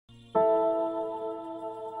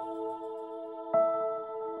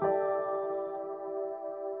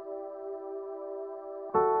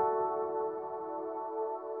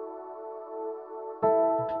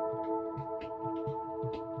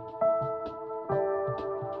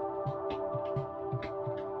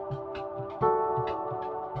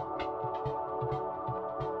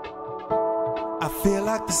feel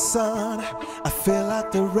like the sun, I feel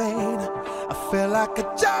like the rain, I feel like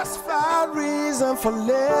I just found reason for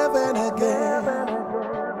living again.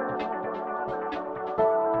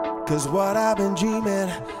 Cause what I've been dreaming,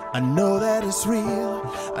 I know that it's real.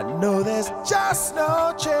 I know there's just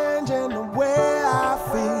no change in the way I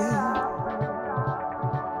feel.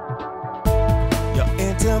 You're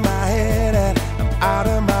into my head and I'm out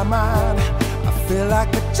of my mind. I feel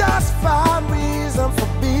like I just found reason for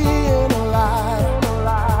being alive.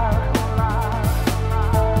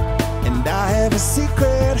 And I have a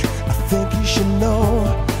secret I think you should know.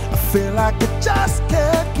 I feel like I just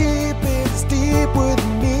can't keep it, it's deep with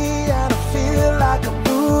me. And I feel like I'm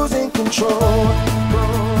losing control.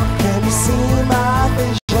 Can you see my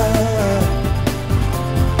vision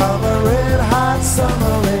of a red hot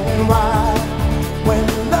summer rain? Why? When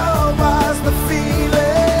love was the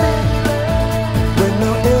feeling, with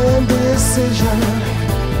no indecision,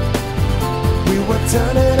 we were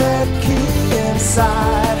turning that key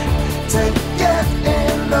inside to get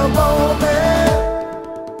in the moment.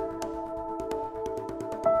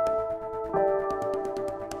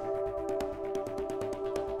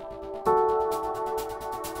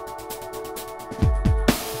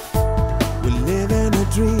 We live in a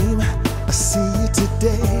dream, I see you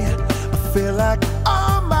today. I feel like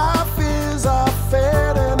all my fears are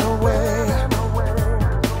fading away.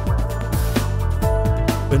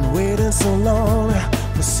 Been waiting so long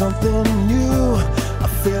for something new. I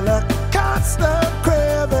feel like a constant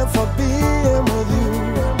craving for being with you.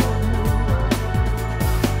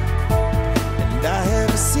 And I have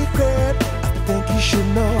a secret I think you should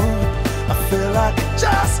know. I feel like I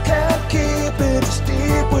just can't keep it, it's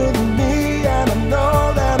deep with me. And I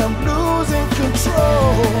know that I'm losing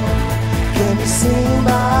control. Can you see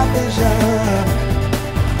my vision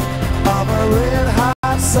of a red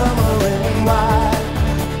hot summer rain? Why?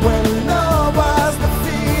 When love was the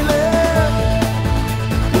feeling,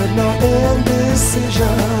 with no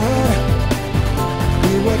indecision,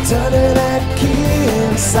 we were turning that key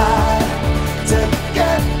inside to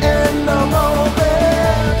get in the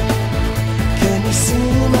moment. Can you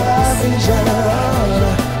see my vision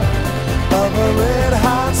of a red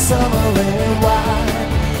hot summer rain? Why?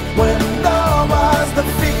 When love was the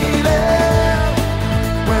feeling,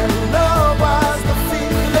 when love was the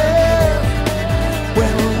feeling,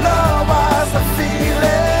 when love was the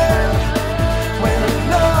feeling, when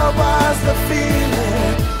love was the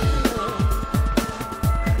feeling.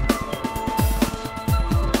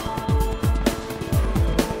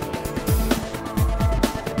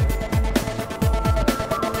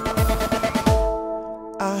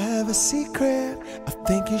 I have a secret I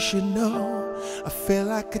think you should know. I feel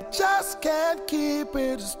like I just can't keep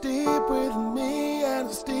it, it's deep with me, and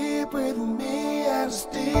it's deep with me, and it's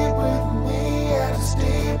deep with me, and it's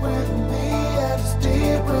deep with me, and it's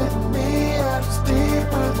deep with me, and it's deep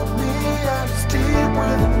with me, and it's deep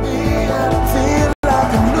with me, and I feel